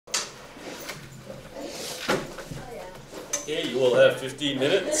Okay, you will have 15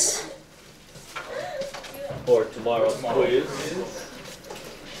 minutes for tomorrow's quiz.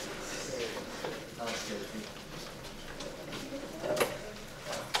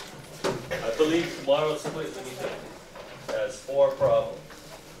 I believe tomorrow's quiz, let me think, has 4 problems.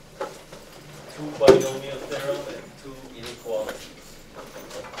 2 binomial theorem and 2 inequalities.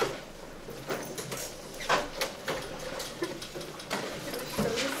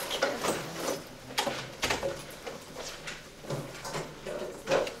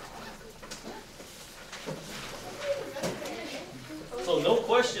 So no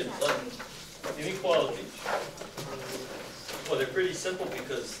questions on inequalities. Well, they're pretty simple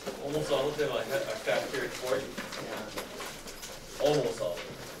because almost all of them I factored for you. Almost all of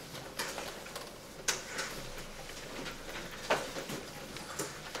them.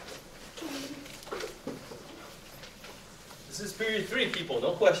 This is period 3, people.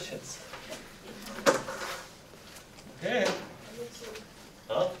 No questions. Okay.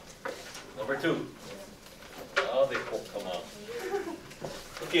 Huh? Number 2. Oh, they won't come out.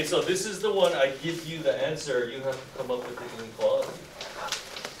 Okay, so this is the one. I give you the answer. You have to come up with the inequality.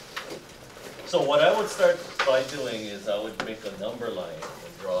 So what I would start by doing is I would make a number line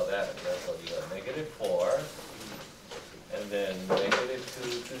and draw that. That's how you got -4, and then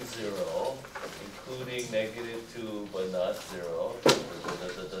 -2 to 0, including -2 but not 0.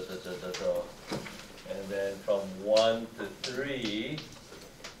 And then from 1 to 3,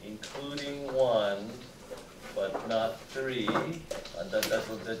 including 1 but not 3, and then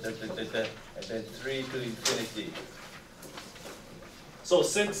 3 to infinity. So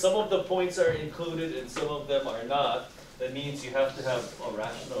since some of the points are included and some of them are not, that means you have to have a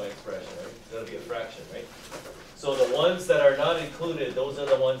rational expression, right? It's going to be a fraction, right? So the ones that are not included, those are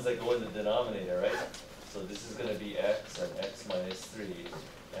the ones that go in the denominator, right? So this is going to be x and x minus 3.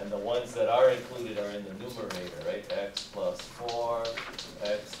 And the ones that are included are in the numerator, right? X plus 4,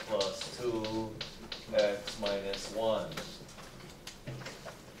 x plus 2, x minus 1.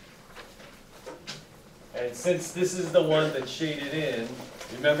 And since this is the one that's shaded in,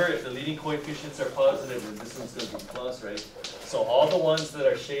 remember if the leading coefficients are positive, then this one's going to be plus, right? So all the ones that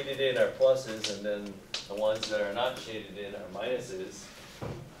are shaded in are pluses, and then the ones that are not shaded in are minuses.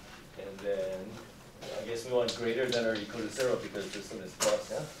 And then I guess we want greater than or equal to 0 because this one is plus,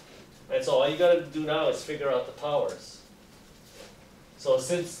 yeah? And so all you got to do now is figure out the powers. So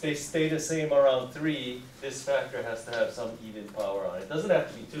since they stay the same around 3, this factor has to have some even power on it. It doesn't have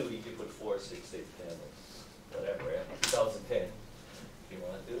to be 2. You can put 4, 6, 8, 10, or whatever, yeah? 2010 if you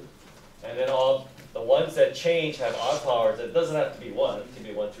want to. And then all the ones that change have odd powers. It doesn't have to be 1. It can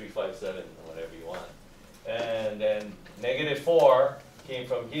be 1, 3, 5, 7, whatever you want. And then -4 came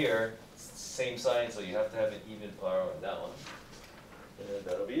from here. Same sign, so you have to have an even power on that one. And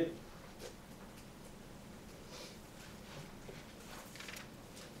that'll be it.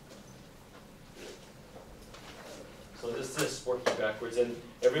 So this is working backwards, and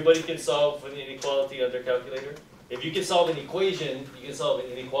everybody can solve an inequality on their calculator. If you can solve an equation, you can solve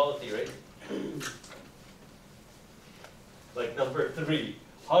an inequality, right? Like number 3.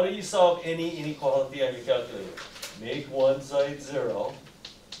 How do you solve any inequality on your calculator? Make one side 0.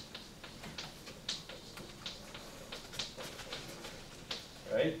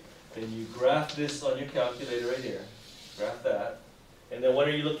 Right? Then you graph this on your calculator right here. Graph that. And then what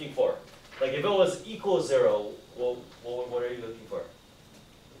are you looking for? Like if it was equal 0, well, what are you looking for?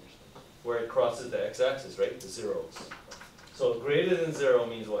 Where it crosses the x-axis, right? The zeros. So greater than 0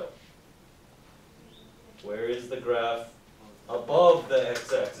 means what? Where is the graph above the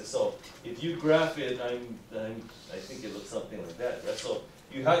x-axis? So if you graph it, I think it looks something like that. Right? So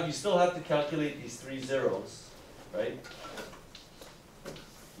you still have to calculate these 3 zeros, right?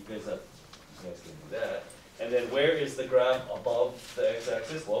 You guys can do that. And then where is the graph above the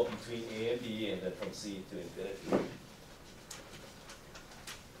x-axis? Well, between a and b, and then from c to infinity.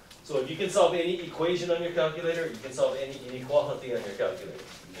 So if you can solve any equation on your calculator, you can solve any inequality on your calculator.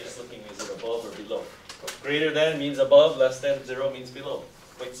 You're just looking, is it above or below? Greater than means above, less than 0 means below.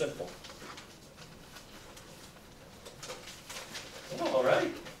 Quite simple. Oh, all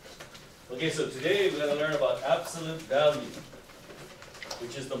right. Okay, so today we're going to learn about absolute value,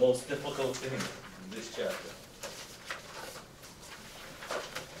 which is the most difficult thing in this chapter.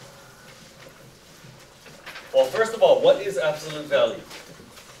 Well, first of all, what is absolute value?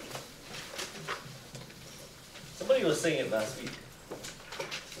 Somebody was saying it last week.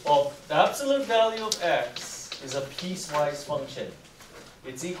 Well, the absolute value of x is a piecewise function.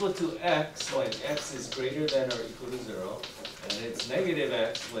 It's equal to x when x is greater than or equal to 0, and it's negative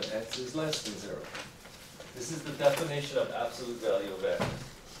x when x is less than 0. This is the definition of absolute value of x.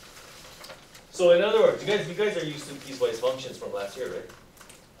 So in other words, you guys are used to piecewise functions from last year, right?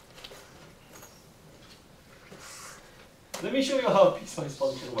 Let me show you how a piecewise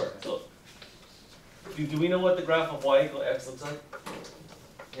function works. So, do we know what the graph of y equal x looks like?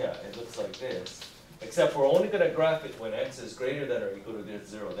 Yeah, it looks like this. Except we're only going to graph it when x is greater than or equal to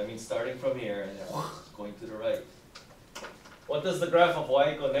 0. That means starting from here and going to the right. What does the graph of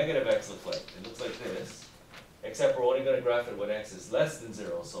y equal negative x look like? It looks like this. Except we're only going to graph it when x is less than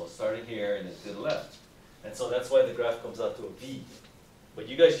 0. So starting here and then to the left. And so that's why the graph comes out to a v. But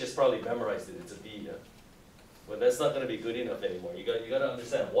you guys just probably memorized it. It's a v. Yeah? But that's not going to be good enough anymore. You got to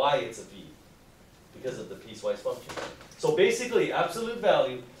understand why it's a v. Because of the piecewise function. So basically, absolute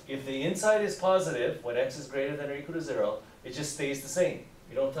value, if the inside is positive, when x is greater than or equal to 0, it just stays the same.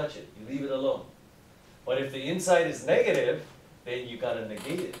 You don't touch it. You leave it alone. But if the inside is negative, then you got to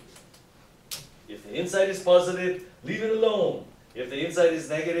negate it. If the inside is positive, leave it alone. If the inside is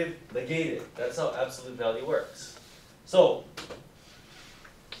negative, negate it. That's how absolute value works. So,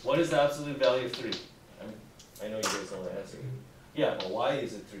 what is the absolute value of 3? I know you guys know the answer. Yeah, but why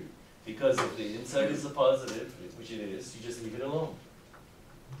is it 3? Because if the inside is a positive, which it is, you just leave it alone.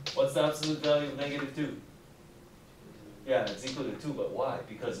 What's the absolute value of negative 2? Yeah, it's equal to 2, but why?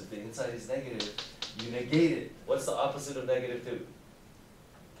 Because if the inside is negative, you negate it. What's the opposite of negative 2?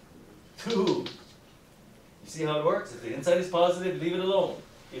 2. You see how it works? If the inside is positive, leave it alone.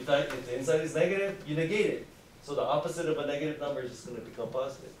 If the inside is negative, you negate it. So the opposite of a negative number is just going to become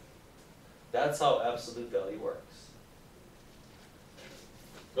positive. That's how absolute value works.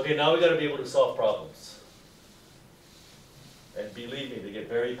 Okay, now we got to be able to solve problems. And believe me, they get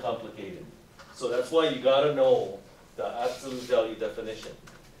very complicated. So that's why you got to know the absolute value definition.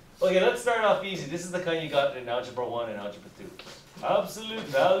 Okay, let's start off easy. This is the kind you got in Algebra 1 and Algebra 2. Absolute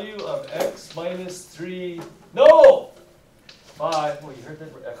value of x minus 3. No! 5. Oh, you heard that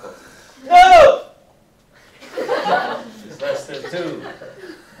echo. No! It's less than 2.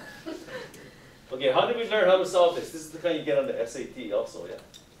 Okay, how did we learn how to solve this? This is the kind you get on the SAT also, yeah.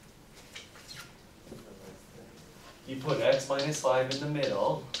 You put x minus 5 in the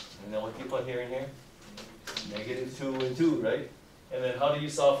middle, and then what do you put here and here? Negative 2 and 2, right? And then how do you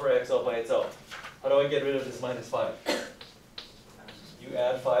solve for x all by itself? How do I get rid of this minus 5? You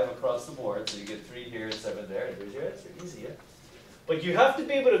add 5 across the board, so you get 3 here and 7 there, and there's your answer. Easy, yeah? But you have to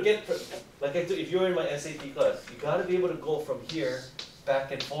be able to get, like I told, if you're in my SAT class, you got to be able to go from here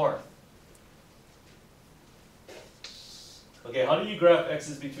back and forth. Okay, how do you graph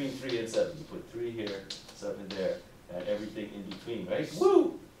x's between 3 and 7? You put 3 here, 7 there, and everything in between, right?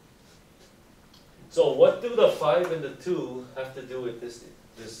 Woo! So what do the 5 and the 2 have to do with this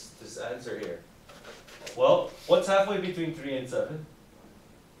answer here? Well, what's halfway between 3 and 7?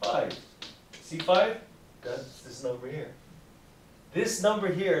 5. See 5? That's this number here. This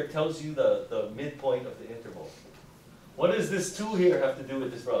number here tells you the midpoint of the interval. What does this 2 here have to do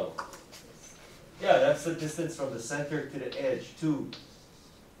with this problem? Yeah, that's the distance from the center to the edge. 2.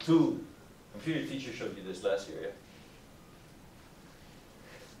 2. I'm sure your teacher showed you this last year, yeah?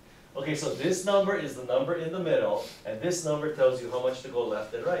 Okay, so this number is the number in the middle, and this number tells you how much to go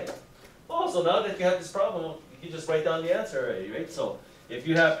left and right. Oh, so now that you have this problem, you can just write down the answer already, right? So if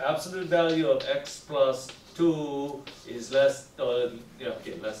you have absolute value of x plus 2 is less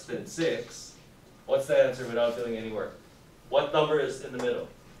than 6, what's the answer without doing any work? What number is in the middle?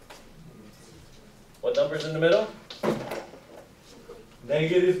 What number is in the middle?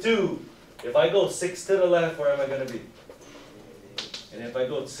 Negative 2. If I go 6 to the left, where am I going to be? And if I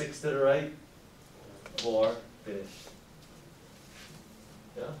go 6 to the right, 4, finish.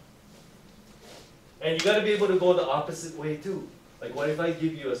 Yeah? And you got to be able to go the opposite way too. Like what if I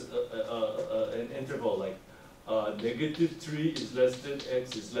give you an interval like negative 3 is less than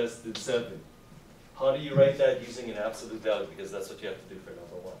x is less than 7. How do you write that using an absolute value? Because that's what you have to do for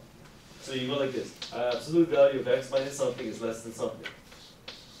number 1. So you go like this. Absolute value of x minus something is less than something.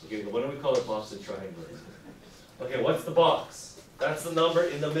 Okay, what do we call a box and triangle? Okay, what's the box? That's the number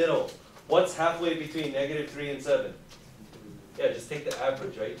in the middle. What's halfway between negative 3 and 7? Yeah, just take the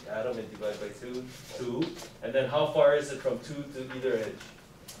average, right? Add them and divide by 2. 2. And then how far is it from 2 to either edge?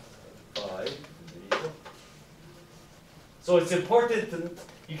 5. There you go. So it's important to,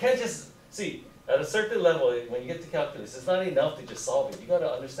 you can't just, see, at a certain level, when you get to calculus, it's not enough to just solve it. You got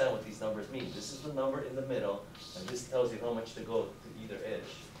to understand what these numbers mean. This is the number in the middle, and this tells you how much to go to either edge.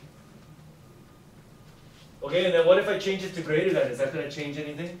 Okay, and then what if I change it to greater than? Is that going to change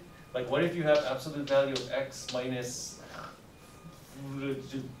anything? Like what if you have absolute value of x minus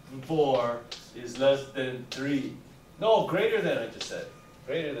 4 is less than 3? No, greater than I just said.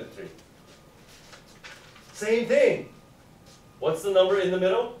 Greater than 3. Same thing. What's the number in the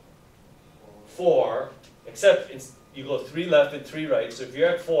middle? 4, except you go 3 left and 3 right. So if you're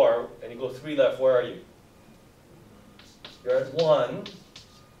at 4 and you go 3 left, where are you? You're at 1.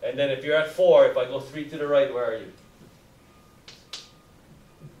 And then if you're at 4, if I go 3 to the right, where are you?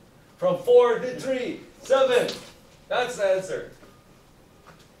 From 4 to 3, 7. That's the answer.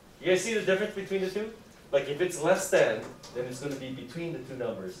 You guys see the difference between the two? Like if it's less than, then it's going to be between the two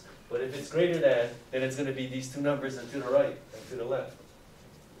numbers. But if it's greater than, then it's going to be these two numbers and to the right and to the left.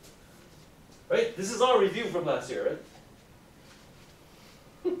 Right? This is our review from last year,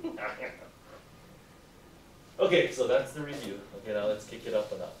 right? Okay, so that's the review. Okay, now let's kick it up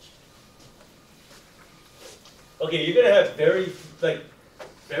a notch. Okay, you're going to have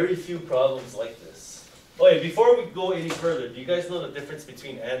very few problems like this. Oh yeah, before we go any further, do you guys know the difference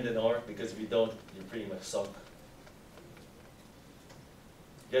between and or? Because if you don't, you're pretty much sunk.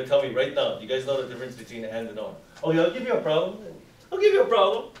 You gotta tell me right now, do you guys know the difference between and or? Oh yeah, I'll give you a problem. I'll give you a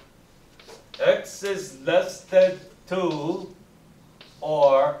problem. X is less than 2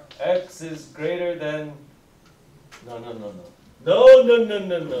 or X is greater than... No.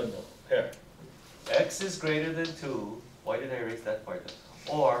 Here. X is greater than 2. Why did I erase that part?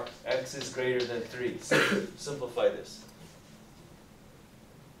 Or X is greater than 3. Simplify this.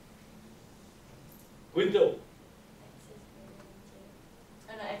 Window.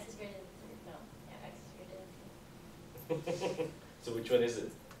 Oh no, X is greater than 3. No. Yeah, X is greater than 3. So which one is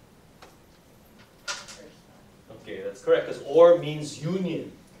it? The first one. Okay, that's correct, because or means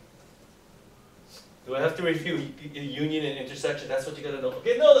union. Do I have to review union and intersection? That's what you gotta know.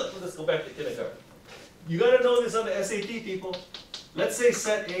 Okay, no, let's go back to kindergarten. You gotta know this on the SAT, people. Let's say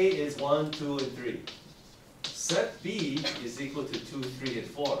set A is 1, 2, and 3. Set B is equal to 2, 3, and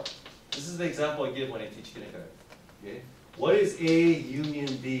 4. This is the example I give when I teach kindergarten. Okay? What is A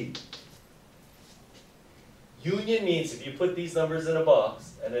union B? Union means if you put these numbers in a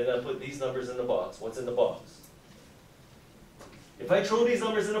box, and then I put these numbers in the box, what's in the box? If I throw these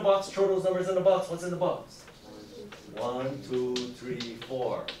numbers in a box, throw those numbers in a box, what's in the box? 1, 2, 3,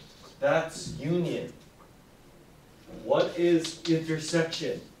 4. That's union. What is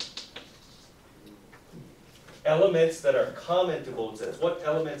intersection? Elements that are common to both sets. What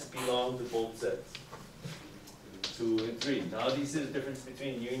elements belong to both sets? 2 and 3. Now do you see the difference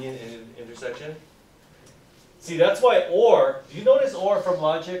between union and intersection? See, that's why or, do you notice or from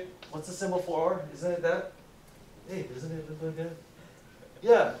logic? What's the symbol for or? Isn't it that? Hey, doesn't it look like that?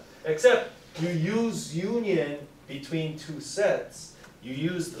 Yeah, except you use union between two sets. You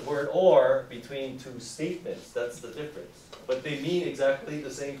use the word or between two statements. That's the difference. But they mean exactly the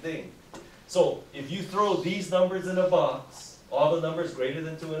same thing. So if you throw these numbers in a box, all the numbers greater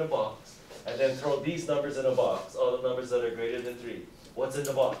than 2 in a box, and then throw these numbers in a box, all the numbers that are greater than 3, what's in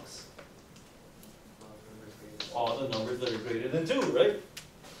the box? All the numbers that are greater than 2, right?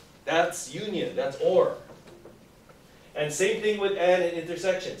 That's union, that's or. And same thing with and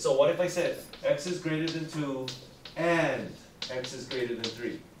intersection. So what if I said x is greater than 2 and x is greater than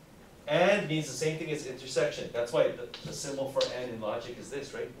 3? And means the same thing as intersection. That's why the symbol for and in logic is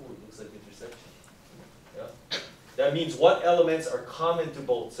this, right? Ooh, it looks like intersection. Yeah? That means what elements are common to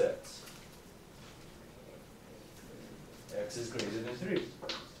both sets? X is greater than 3.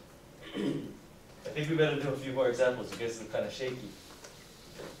 I think we better do a few more examples. You guys look kind of shaky.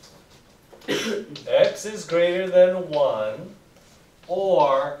 X is greater than 1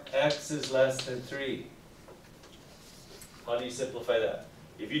 or x is less than 3. How do you simplify that?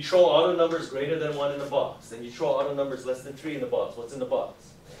 If you throw all the numbers greater than 1 in the box, then you throw all the numbers less than 3 in the box. What's in the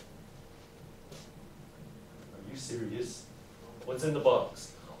box? Are you serious? What's in the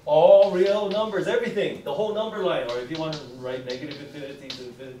box? All real numbers, everything, the whole number line. Or if you want to write negative infinity to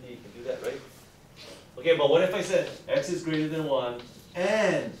infinity, you can do that, right? Okay, but what if I said x is greater than 1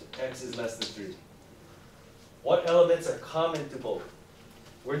 and x is less than 3? What elements are common to both?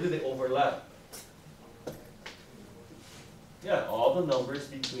 Where do they overlap? Yeah, all the numbers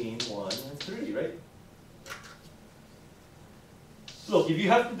between 1 and 3, right? Look, if you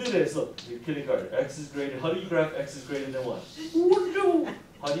have to do this, look, your kindergarten, x is greater, how do you graph x is greater than 1?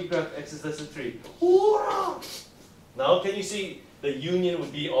 How do you graph x is less than 3? Now can you see the union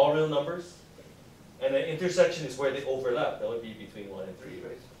would be all real numbers? And the intersection is where they overlap. That would be between 1 and 3,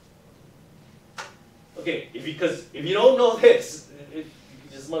 right? Okay, because if you don't know this, you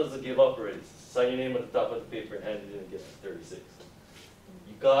just might as well give up already. Sign your name at the top of the paper and hand it in and get 36.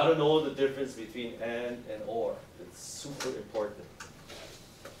 You gotta know the difference between and or. It's super important.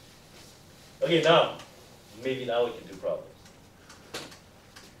 Okay, now, maybe now we can do problems.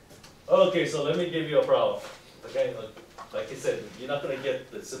 Okay, so let me give you a problem. Okay, like I said, you're not gonna get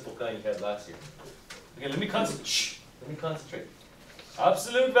the simple kind you had last year. Okay, let me concentrate.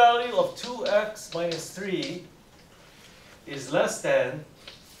 absolute value of 2x minus 3 is less than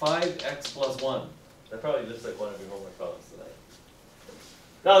 5x plus 1. That probably looks like one of your homework problems tonight.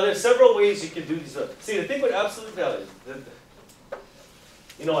 Now, there's several ways you can do these. See, the thing with absolute values,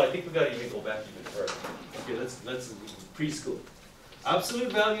 you know, I think we got to even go back even further. Okay, let's preschool.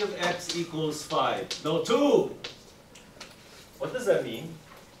 Absolute value of x equals 5. No, 2. What does that mean?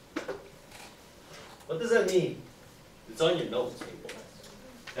 What does that mean? It's on your notes, people.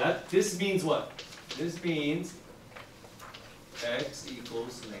 This means what? This means x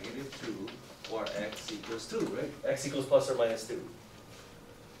equals -2 or x equals 2, right? X equals plus or minus 2.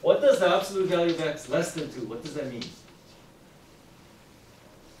 What does the absolute value of x less than 2? What does that mean?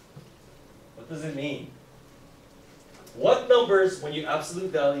 What does it mean? What numbers, when you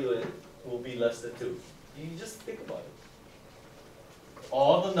absolute value it, will be less than 2? You just think about it.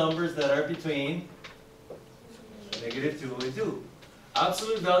 All the numbers that are between -2 and 2.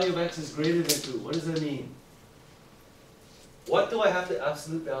 Absolute value of x is greater than 2. What does that mean? What do I have to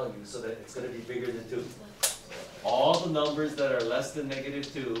absolute value so that it's going to be bigger than 2? All the numbers that are less than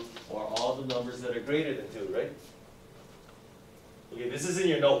 -2 or all the numbers that are greater than 2, right? Okay, this is in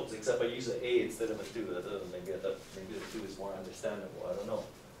your notes, except I use an A instead of a 2. Maybe I thought maybe the 2 is more understandable. I don't know.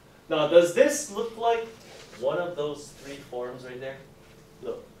 Now, does this look like one of those 3 forms right there?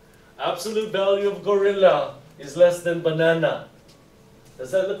 Look. Absolute value of gorilla is less than banana.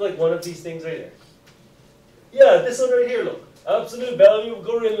 Does that look like one of these things right there? Yeah, this one right here, look. Absolute value of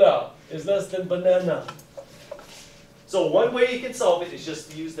gorilla is less than banana. So one way you can solve it is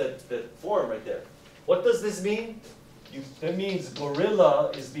just to use that form right there. What does this mean? That means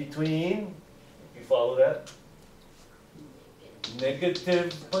gorilla is between, if you follow that,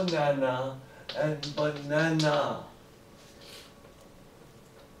 negative banana and banana.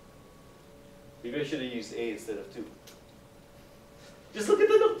 Maybe I should have used A instead of 2. Just look at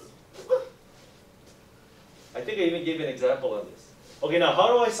the notes. I think I even gave an example on this. Okay, now how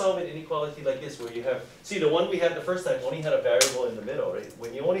do I solve an inequality like this where you have, see the one we had the first time only had a variable in the middle, right?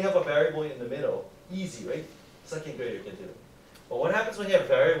 When you only have a variable in the middle, easy, right? Second grader can do it. But what happens when you have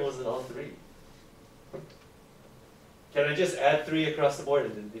variables in all 3? Can I just add 3 across the board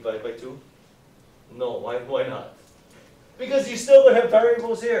and then divide by 2? No, why not? Because you still have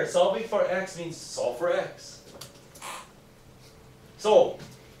variables here. Solving for x means solve for x. So,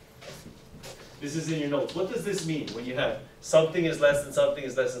 this is in your notes. What does this mean when you have something is less than something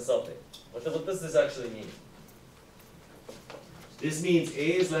is less than something? What does this actually mean? This means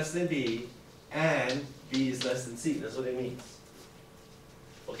A is less than B and B is less than C. That's what it means.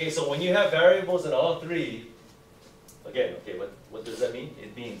 Okay, so when you have variables in all 3, again, okay, what does that mean?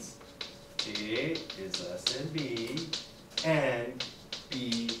 It means A is less than B and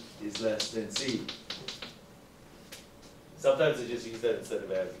B is less than C. Sometimes I just use that instead of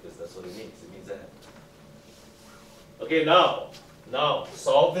and because that's what it means. It means and. Okay, now,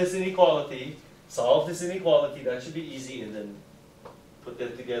 solve this inequality. Solve this inequality. That should be easy, and then put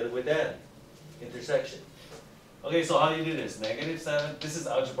them together with and. Intersection. Okay, so how do you do this? -7, this is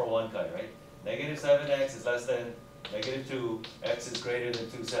algebra 1 kind, right? -7x is less than -2, x is greater than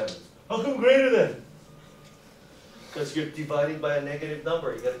 2/7. How come greater than? Because you're dividing by a negative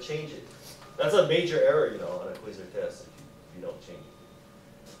number. You got to change it. That's a major error, you know, on a quiz or test if you don't change it.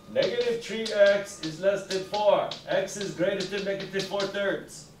 -3x is less than 4. X is greater than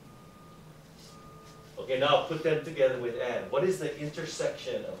 -4/3. Okay, now put them together with and. What is the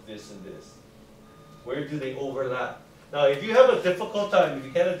intersection of this and this? Where do they overlap? Now, if you have a difficult time, if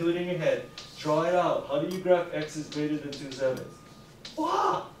you cannot do it in your head, draw it out. How do you graph x is greater than 2/7?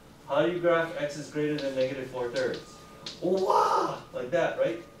 Wow! How do you graph x is greater than -4/3? Wow! Like that,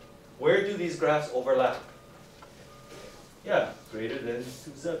 right? Where do these graphs overlap? Yeah, greater than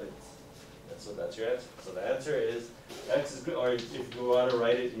 2/7. That's your answer. So the answer is x is, or if you want to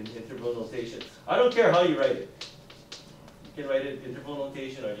write it in interval notation. I don't care how you write it. You can write it in interval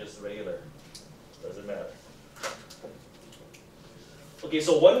notation or just regular. Doesn't matter. Okay,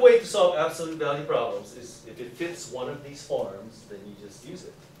 so one way to solve absolute value problems is if it fits one of these forms, then you just use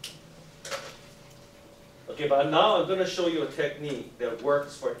it. Okay, but now I'm going to show you a technique that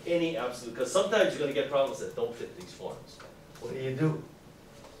works for any absolute, because sometimes you're going to get problems that don't fit these forms. What do?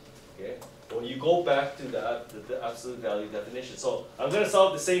 Okay, well you go back to the absolute value definition. So I'm going to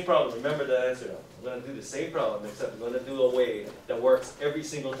solve the same problem. Remember the answer now. I'm going to do the same problem, except I'm going to do a way that works every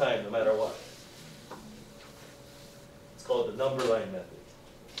single time, no matter what. It's called the number line method.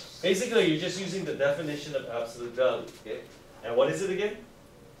 Basically, you're just using the definition of absolute value. Okay, and what is it again?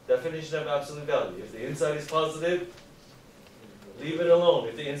 Definition of absolute value. If the inside is positive, leave it alone.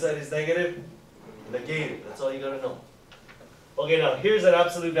 If the inside is negative, negate it. That's all you got to know. Okay, now here's an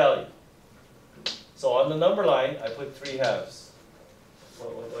absolute value. So on the number line, I put 3 halves.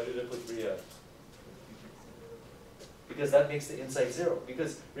 Why did I put 3 halves? Because that makes the inside 0.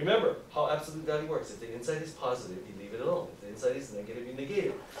 Because remember how absolute value works. If the inside is positive, you leave it alone. If the inside is negative, you negate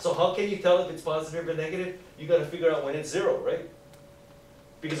it. So how can you tell if it's positive or negative? You got to figure out when it's 0, right?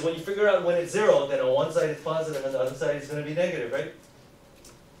 Because when you figure out when it's 0, then on one side it's positive and the other side is going to be negative, right?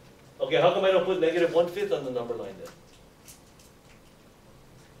 Okay, how come I don't put negative 1/5 on the number line then?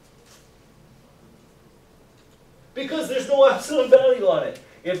 Because there's no absolute value on it.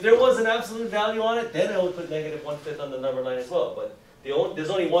 If there was an absolute value on it, then I would put negative 1/5 on the number line as well. But there's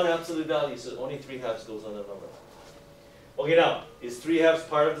only one absolute value, so only 3 halves goes on the number line. Okay, now, is 3 halves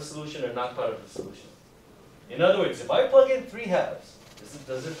part of the solution or not part of the solution? In other words, if I plug in 3 halves,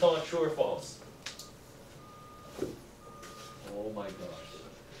 does it come out true or false? Oh my gosh.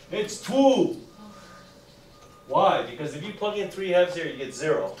 It's 2! Why? Because if you plug in 3 halves here, you get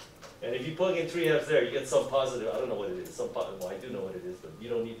 0. And if you plug in 3 halves there, you get some positive. I don't know what it is. Well, I do know what it is, but you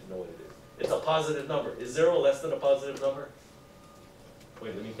don't need to know what it is. It's a positive number. Is 0 less than a positive number?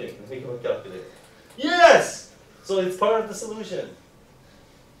 Wait, let me think. Let me go calculate. Yes! So it's part of the solution.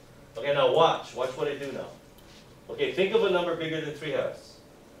 Okay, now watch. Watch what I do now. Okay, think of a number bigger than 3 halves.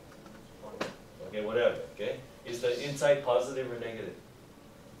 Okay, whatever. Okay? Is the inside positive or negative?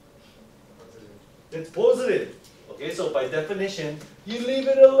 It's positive. Okay, so by definition, you leave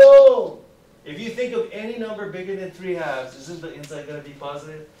it alone. If you think of any number bigger than 3 halves, isn't the inside going to be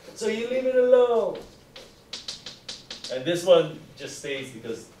positive? So you leave it alone. And this one just stays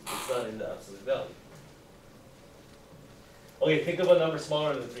because it's not in the absolute value. Okay, think of a number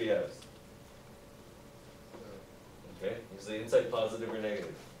smaller than 3 halves. Okay, is the inside positive or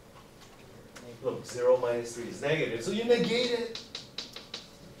negative? Look, 0 minus 3 is negative, so you negate it.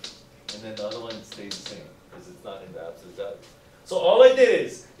 And then the other one stays the same, because it's not in the absolute value. So all I did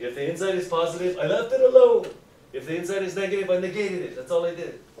is, if the inside is positive, I left it alone. If the inside is negative, I negated it. That's all I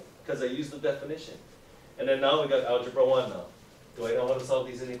did, because I used the definition. And then now we got algebra 1 now. Do I know how to solve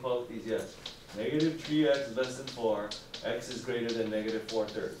these inequalities? Yes. Negative 3x is less than 4. X is greater than negative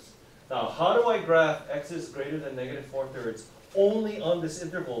 4/3. Now, how do I graph x is greater than negative 4/3 only on this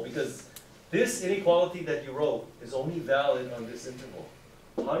interval? Because this inequality that you wrote is only valid on this interval.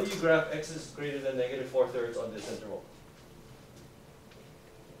 How do you graph x is greater than negative 4/3 on this interval?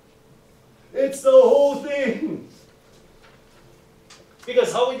 It's the whole thing!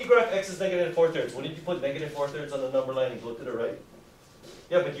 Because how would you graph x is negative 4/3? Wouldn't you put negative 4/3 on the number line and go to the right?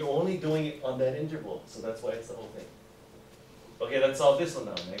 Yeah, but you're only doing it on that interval, so that's why it's the whole thing. Okay, let's solve this one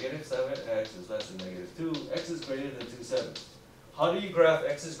now. Negative 7x is less than negative 2. X is greater than 2/7. How do you graph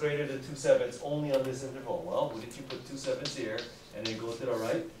x is greater than 2/7 only on this interval? Well, wouldn't you put 2/7 here and then go to the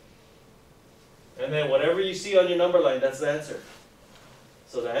right? And then whatever you see on your number line, that's the answer.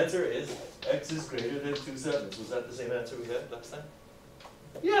 So the answer is x is greater than 2/7. Was that the same answer we had last time?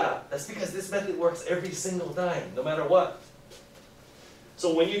 Yeah, that's because this method works every single time, no matter what.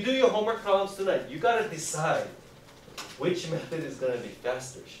 So when you do your homework problems tonight, you got to decide which method is going to be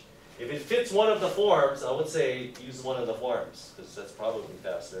faster. If it fits one of the forms, I would say use one of the forms, because that's probably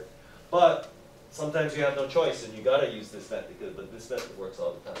faster. But sometimes you have no choice, and you got to use this method, but this method works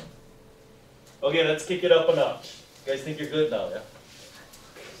all the time. Okay, let's kick it up a notch. You guys think you're good now, yeah?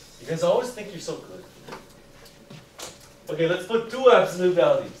 You guys always think you're so good. Okay, let's put 2 absolute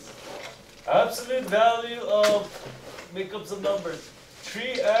values. Absolute value of, make up some numbers,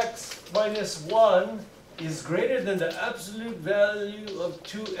 3x minus 1 is greater than the absolute value of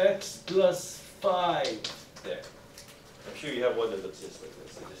 2x plus 5. There. I'm sure you have one that looks just like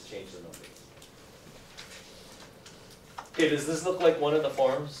this, so just change the numbers. Okay, does this look like one of the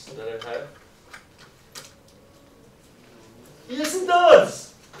forms that I have? Yes, it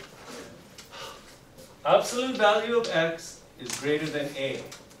does! Absolute value of x is greater than a.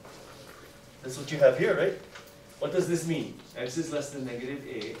 That's what you have here, right? What does this mean? X is less than negative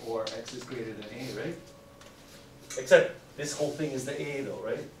a, or x is greater than a, right? Except this whole thing is the a though,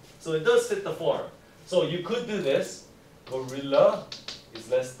 right? So it does fit the form. So you could do this. Gorilla is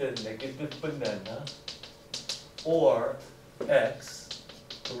less than negative banana, or x,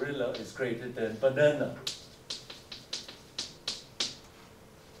 gorilla is greater than banana.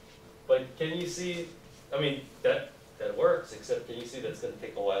 But can you see, I mean, that works, except can you see that's going to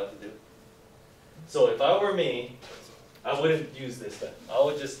take a while to do? So if I were me, I wouldn't use this method. I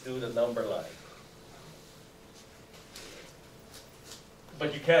would just do the number line.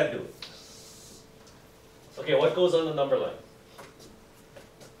 But you can do it. Okay, what goes on the number line?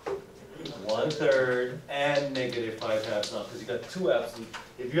 1/3 and -5/2 now, because you got two absolute.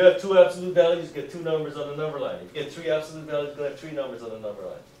 If you have two absolute values, you get two numbers on the number line. If you get three absolute values, you're gonna have three numbers on the number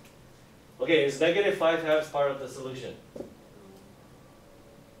line. Okay, is -5/2 part of the solution?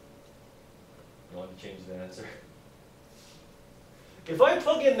 You want to change the answer? If I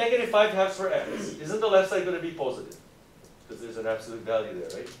plug in -5/2 for x, isn't the left side going to be positive? Because there's an absolute value there,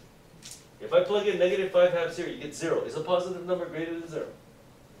 right? If I plug in -5/2 here, you get 0. Is a positive number greater than 0?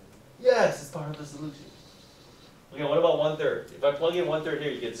 Yes, it's part of the solution. Okay, what about 1/3? If I plug in 1/3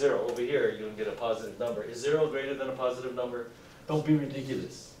 here, you get 0. Over here, you can get a positive number. Is 0 greater than a positive number? Don't be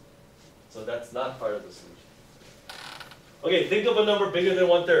ridiculous. So that's not part of the solution. Okay, think of a number bigger than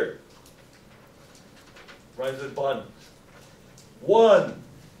 1/3. Rhymes with bun. 1.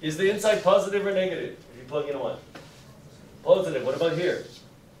 Is the inside positive or negative if you plug in a 1? Positive. What about here?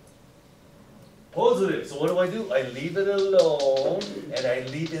 Positive. So what do? I leave it alone, and I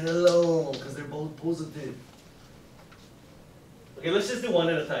leave it alone, because they're both positive. Okay, let's just do one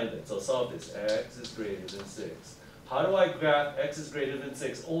at a time then. So solve this. X is greater than 6. How do I graph x is greater than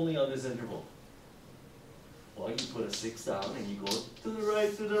 6 only on this interval? Well, you put a 6 down, and you go to the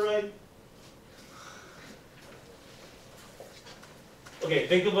right, to the right. Okay,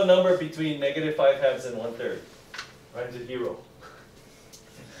 think of a number between -5/2 and 1/3. Rhymes with 0.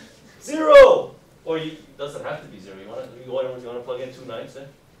 0! Or it doesn't have to be 0. You want to plug in 2 9s then?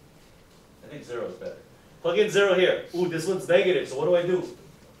 I think 0 is better. Plug in 0 here. Ooh, this one's negative, so what do?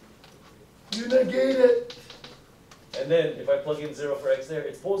 You negate it. And then if I plug in 0 for x there,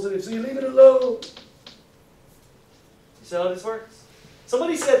 it's positive, so you leave it alone. You see how this works?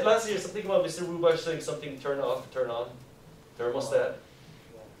 Somebody said last year something about Mr. Rubash saying something turn off, turn on. Thermostat.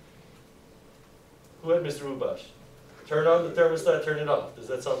 Who had Mr. Rubash? Turn on the thermostat, turn it off. Does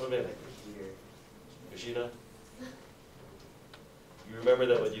that sound familiar? Yoshina? You remember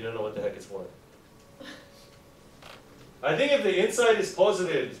that, but you don't know what the heck it's for. I think if the inside is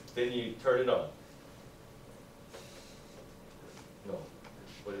positive, then you turn it on. No.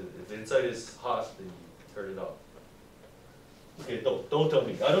 What is it? If the inside is hot, then you turn it off. Okay, don't tell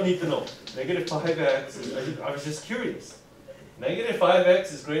me. I don't need to know. -5x, I was just curious.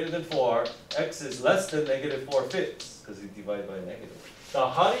 -5x is greater than 4, x is less than -4/5, because you divide by a negative. Now,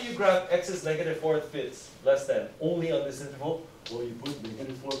 how do you graph x is -4/5 less than only on this interval? Well, you put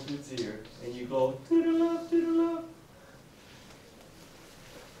 -4/5 here, and you go to the left, to the left.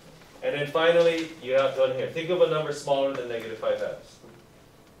 And then finally, you have done here. Think of a number smaller than -5/2.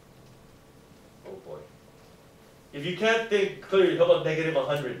 Oh boy. If you can't think clearly, how about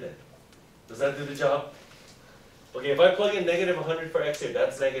 -100 then? Does that do the job? Okay, if I plug in -100 for x here,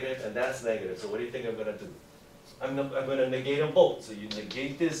 that's negative and that's negative. So what do you think I'm going to do? I'm going to negate them both. So you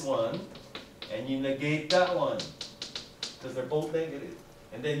negate this one and you negate that one because they're both negative.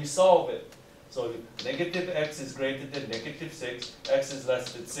 And then you solve it. So -x is greater than -6, x is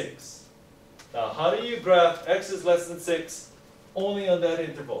less than 6. Now how do you graph x is less than 6 only on that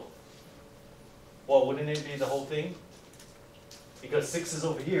interval? Well, wouldn't it be the whole thing? Because 6 is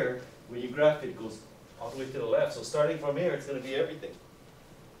over here. When you graph it, it goes all the way to the left. So starting from here, it's going to be everything.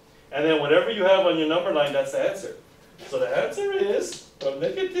 And then whatever you have on your number line, that's the answer. So the answer is from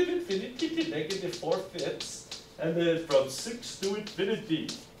 -infinity to -4/5, and then from 6 to infinity.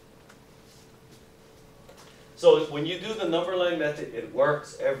 So when you do the number line method, it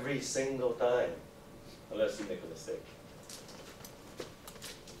works every single time, unless you make a mistake.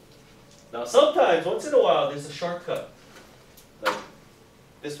 Now sometimes, once in a while, there's a shortcut. Like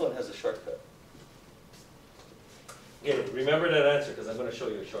this one has a shortcut. Okay, remember that answer because I'm going to show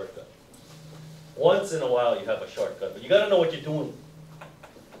you a shortcut. Once in a while you have a shortcut, but you got to know what you're doing.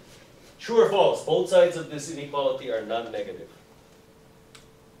 True or false, both sides of this inequality are non-negative.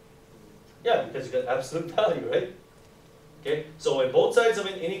 Yeah, because you got absolute value, right? Okay, so when both sides of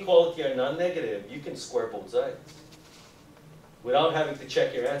an inequality are non-negative, you can square both sides without having to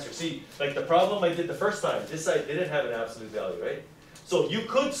check your answer. See, like the problem I did the first time, this side didn't have an absolute value, right? So you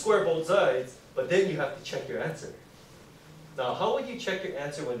could square both sides, but then you have to check your answer. Now, how would you check your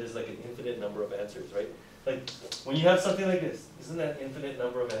answer when there's like an infinite number of answers, right? Like, when you have something like this, isn't that an infinite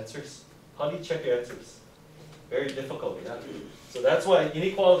number of answers? How do you check your answers? Very difficult, yeah? So that's why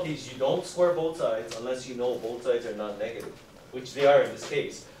inequalities, you don't square both sides unless you know both sides are non-negative, which they are in this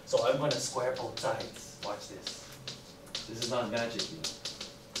case. So I'm going to square both sides. Watch this. This is not magic, you know.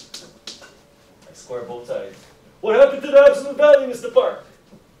 I square both sides. What happened to the absolute value, Mr. Park?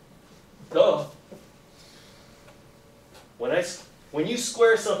 Duh. When you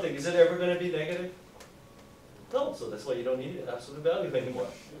square something, is it ever going to be negative? No, so that's why you don't need an absolute value anymore.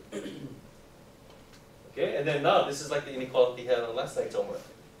 Okay, and then now this is like the inequality you had on last night's homework.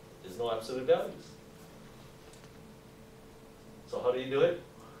 There's no absolute values. So how do you do it?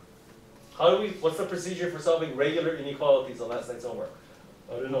 What's the procedure for solving regular inequalities on last night's homework?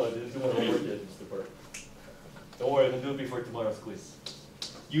 I don't know, I didn't do my homework yet, Mr. Park. Don't worry, I can do it before tomorrow's quiz.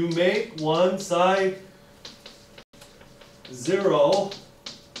 You make one side 0,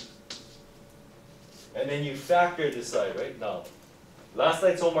 and then you factor this side, right? Now, last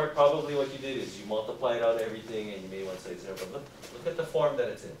night's homework, probably what you did is you multiplied out everything and you made one side 0, but look at the form that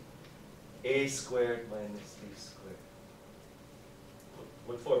it's in. A squared minus b squared.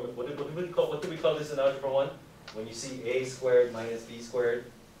 What form? What did we call this in Algebra 1? When you see a squared minus b squared,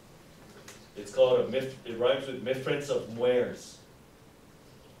 it's called it rhymes with difference of squares.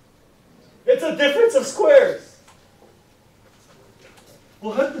 It's a difference of squares.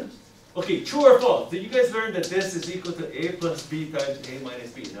 What? Okay, true or false? Did you guys learn that this is equal to a plus b times a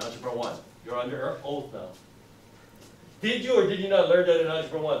minus b in Algebra 1? You're under oath now. Did you or did you not learn that in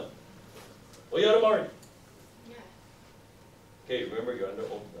Algebra 1? Oyaramari. Yeah. Okay, remember you're under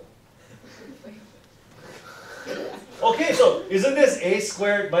oath now. Okay, so isn't this a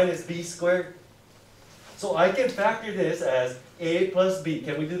squared minus b squared? So I can factor this as a plus b.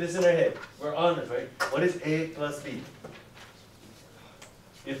 Can we do this in our head? We're honest, right? What is a plus b?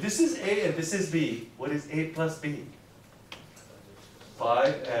 If this is a and this is b, what is a plus b?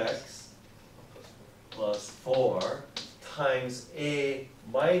 5x plus 4 times a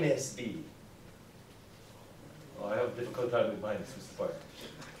minus b. Oh, I have a difficult time with minus, Mr. Park.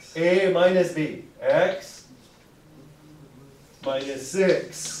 A minus b. X minus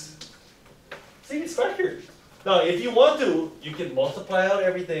 6. See, it's factored. Now, if you want to, you can multiply out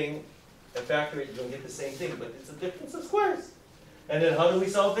everything and factor it. You'll get the same thing, but it's a difference of squares. And then how do we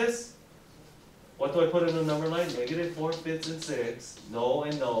solve this? What do I put in the number line? Negative 4/5 and 6. No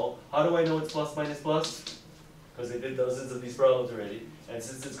and no. How do I know it's plus minus plus? Because I did dozens of these problems already. And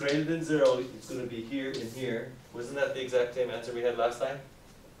since it's greater than 0, it's going to be here and here. Wasn't that the exact same answer we had last time?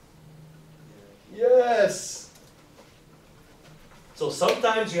 Yes! So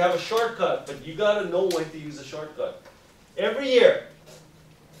sometimes you have a shortcut, but you got to know when to use a shortcut. Every year,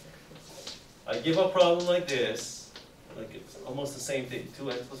 I give a problem like this. Like it's almost the same thing,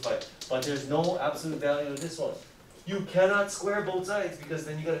 2x plus 5. But there's no absolute value of this one. You cannot square both sides because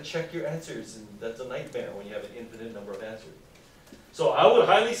then you got to check your answers, and that's a nightmare when you have an infinite number of answers. So I would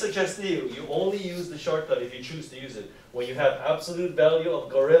highly suggest to you, you only use the shortcut if you choose to use it. When you have absolute value of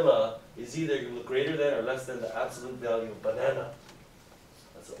gorilla is either greater than or less than the absolute value of banana.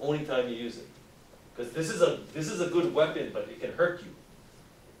 That's the only time you use it. Because this is a good weapon, but it can hurt you.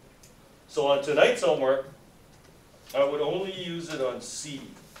 So on tonight's homework, I would only use it on C,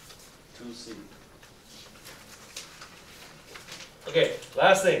 2C. Okay,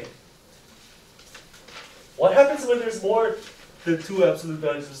 last thing. What happens when there's more than 2 absolute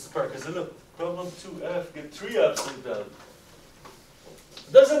values, Mr. Park? Because look, problem 2F, get 3 absolute values.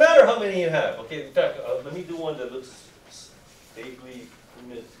 It doesn't matter how many you have. Okay, in fact, let me do one that looks vaguely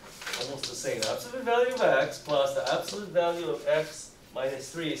almost the same. Absolute value of x plus the absolute value of x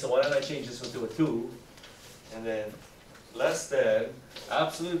minus 3. So why don't I change this one to a 2? And then less than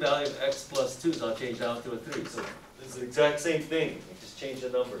absolute value of x plus 2, so I'll change down to a 3. So it's the exact same thing. You just change the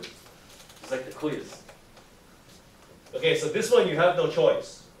numbers. It's like the quiz. Okay, so this one you have no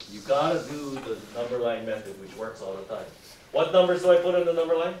choice. You gotta do the number line method, which works all the time. What numbers do I put in the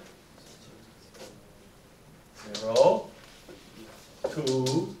number line? 0,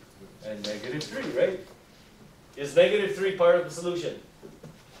 2, and negative 3, right? Is negative 3 part of the solution?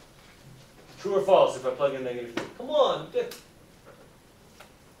 True or false if I plug in negative 3? Come on,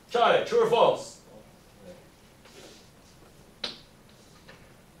 try it. True or false?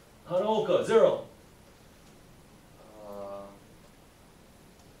 Hanaoka, 0.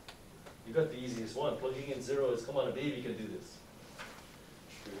 You got the easiest one. Plugging in 0 is, come on, a baby can do this.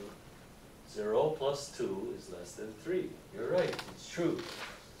 True. 0 plus 2 is less than 3. You're right, it's true.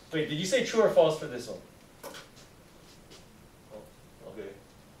 Wait, did you say true or false for this one? Oh, okay.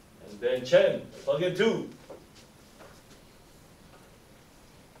 And then Chen, plug in 2.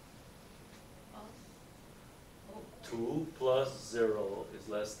 False. 2 plus 0 is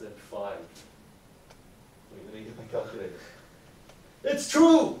less than 5. Wait, let me get my calculator. It's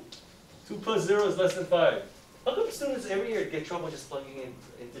true! 2 plus 0 is less than 5. How come students every year get trouble just plugging in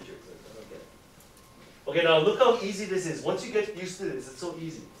integers? I don't get it. Okay, now look how easy this is. Once you get used to this, it's so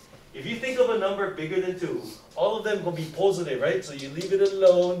easy. If you think of a number bigger than 2, all of them will be positive, right? So you leave it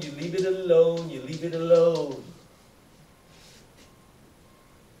alone, you leave it alone, you leave it alone.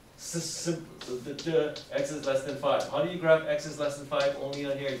 So simple. So the x is less than 5. How do you graph x is less than 5? Only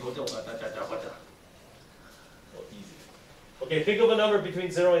on here, you go to oh, easy. Okay, think of a number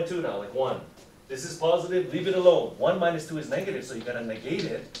between 0 and 2 now, like 1. This is positive, leave it alone. 1 minus 2 is negative, so you gotta negate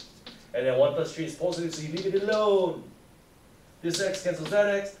it. And then 1 plus 3 is positive, so you leave it alone. This x cancels that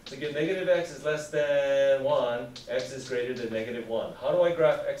x, so get negative x is less than 1, x is greater than negative 1. How do I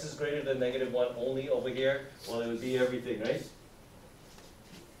graph x is greater than negative 1 only over here? Well, it would be everything, right?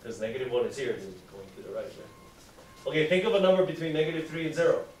 Because negative 1 is here, it's going to the right, right? Okay, think of a number between negative 3 and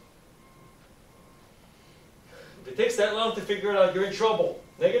 0. If it takes that long to figure it out, you're in trouble.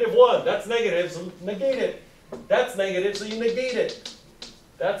 Negative 1, that's negative, so negate it. That's negative, so you negate it.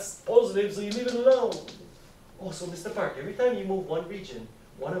 That's positive, so you leave it alone. Oh, so Mr. Park, every time you move one region,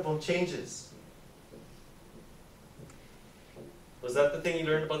 one of them changes. Was that the thing you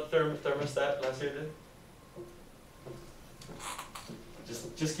learned about thermostat last year then?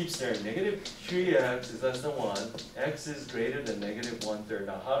 Just keep staring. Negative 3x is less than 1. X is greater than negative 1/3.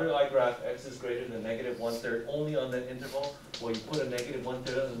 Now, how do I graph x is greater than negative 1/3 only on that interval? Well, you put a negative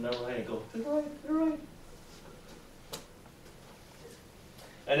 1/3 on the number line and go to the right, to the right.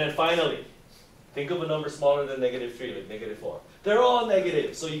 And then finally, think of a number smaller than negative 3, like negative 4. They're all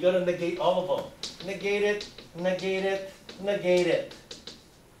negative, so you gotta negate all of them. Negate it, negate it, negate it.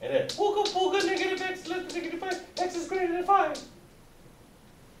 And then, pooka, negative x less than negative 5. X is greater than 5.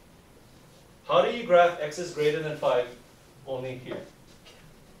 How do you graph x is greater than 5 only here?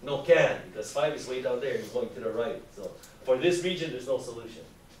 No can, because 5 is way down there, you're going to the right. So for this region, there's no solution.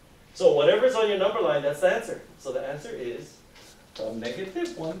 So whatever's on your number line, that's the answer. So the answer is from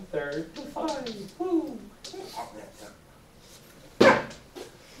negative 1/3 to 5. Woo!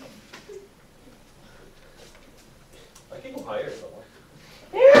 I can go higher if I want.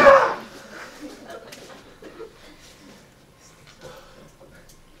 Yeah!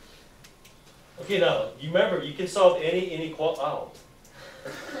 Okay, now, you remember, you can solve any inequality. Ow.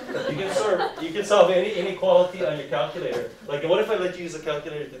 You can solve any inequality on your calculator. Like, what if I let you use a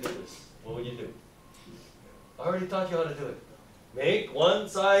calculator to do this? What would you do? I already taught you how to do it. Make one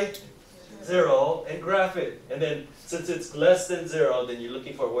side 0 and graph it. And then, since it's less than 0, then you're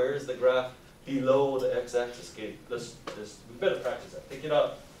looking for where is the graph below the x-axis. Okay, we better practice that. Pick it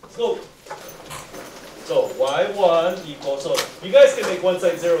up. Let's go. So, y1 equals, so you guys can make one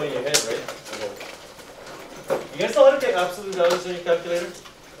side 0 in your head, right? You guys know how to take absolute values on your calculator?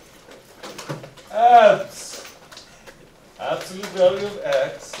 Abs. Absolute value of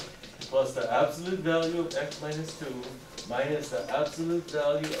x plus the absolute value of x minus 2 minus the absolute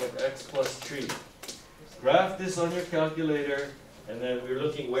value of x plus 3. Graph this on your calculator, and then we're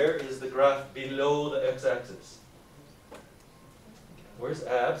looking where is the graph below the x-axis. Where's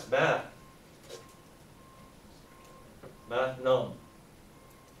abs? Math. Math num.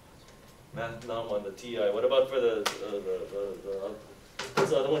 Math num on the TI. What about for the what's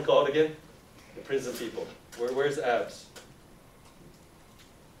the other one called again? The prison people. Where's abs?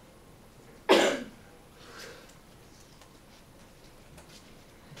 Did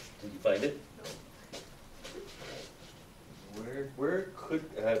you find it? Where could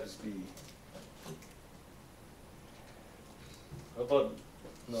abs be? How about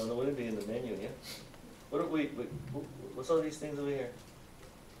no, it wouldn't be in the menu, yeah? Wait, what's all these things over here?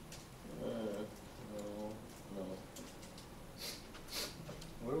 No.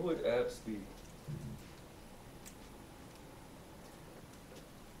 Where would abs be?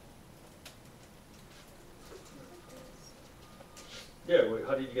 Yeah, wait,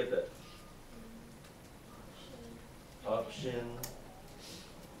 how did you get that? Option,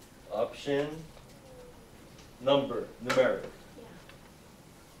 number, numeric.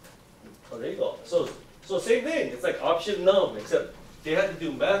 Oh, there you go. So same thing. It's like option num, except they had to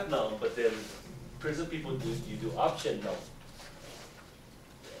do math num, but then prison people you do option num.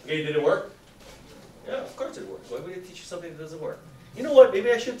 Okay, did it work? Yeah, of course it works. Why would I teach you something that doesn't work? You know what?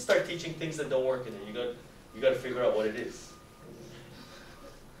 Maybe I should start teaching things that don't work, and then you got to figure out what it is.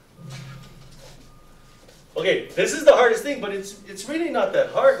 Okay, this is the hardest thing, but it's really not that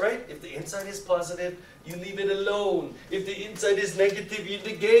hard, right? If the inside is positive, you leave it alone. If the inside is negative, you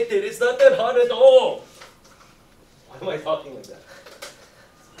negate it. It's not that hard at all. Why am I talking like that?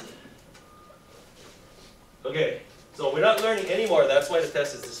 Okay, so we're not learning anymore. That's why the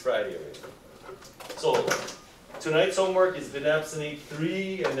test is this Friday already. So tonight's homework is Binapsonate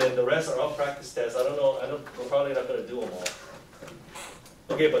 3, and then the rest are all practice tests. I don't know. We're probably not going to do them all.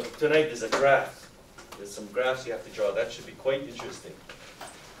 Okay, but tonight there's a graph. There's some graphs you have to draw. That should be quite interesting.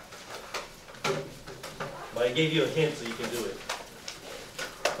 But I gave you a hint so you can do it.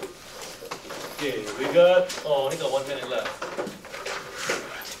 Okay, we got, only got 1 minute left.